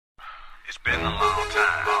It's been a long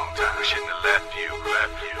time. We shouldn't have left you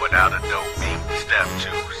without a dope beat. Step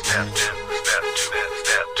two, step two, step two,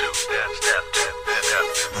 step two, step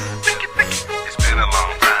two. It's been a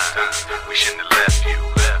long time. We shouldn't have left you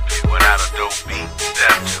without a dope beat.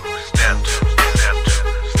 Step two, step two, step two,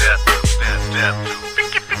 step two, step two.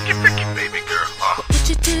 Baby girl. What would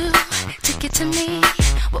you do to get to me?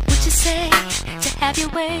 What would you say to have your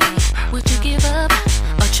way? Would you give up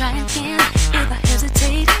or try again? If I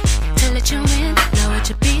hesitate to let you in, now would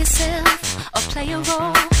you be yourself or play a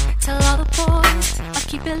role? Tell all the boys or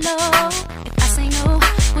keep it low. If I say no,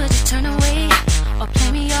 would you turn away or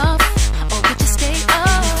play me off, or would you stay?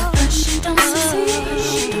 Oh, first you don't succeed,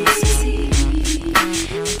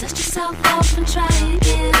 dust yourself off and try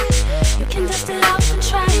again. You can dust it off and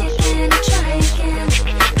try again, try again.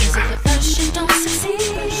 'Cause if at first you don't succeed,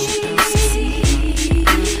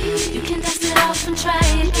 you can dust it off and try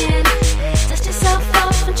again. Dust yourself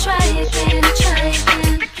off and try again, try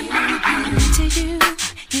again. I'm into you,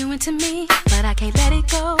 you into me, but I can't let it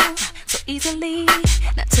go so easily.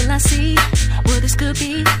 Not till I see what this could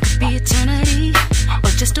be eternity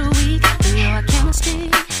or just a week. You know our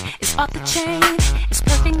chemistry is off the chain. It's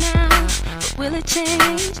perfect now, but will it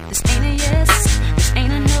change? This ain't a yes, this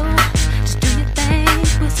ain't a no. Just do your thing,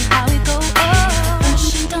 we'll see how it goes. Oh,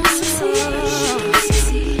 first you don't succeed,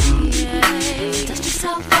 dust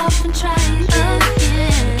yourself off and try again.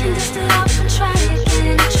 You can dust it off and try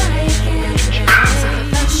again, try again.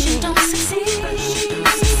 First you don't succeed,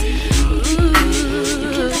 you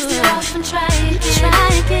can dust it off and try again, try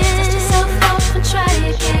again. Dust yourself off and try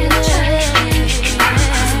again, try again.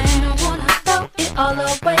 I don't wanna throw it all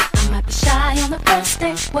away. I might be shy on the first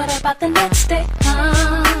day. What about the next day?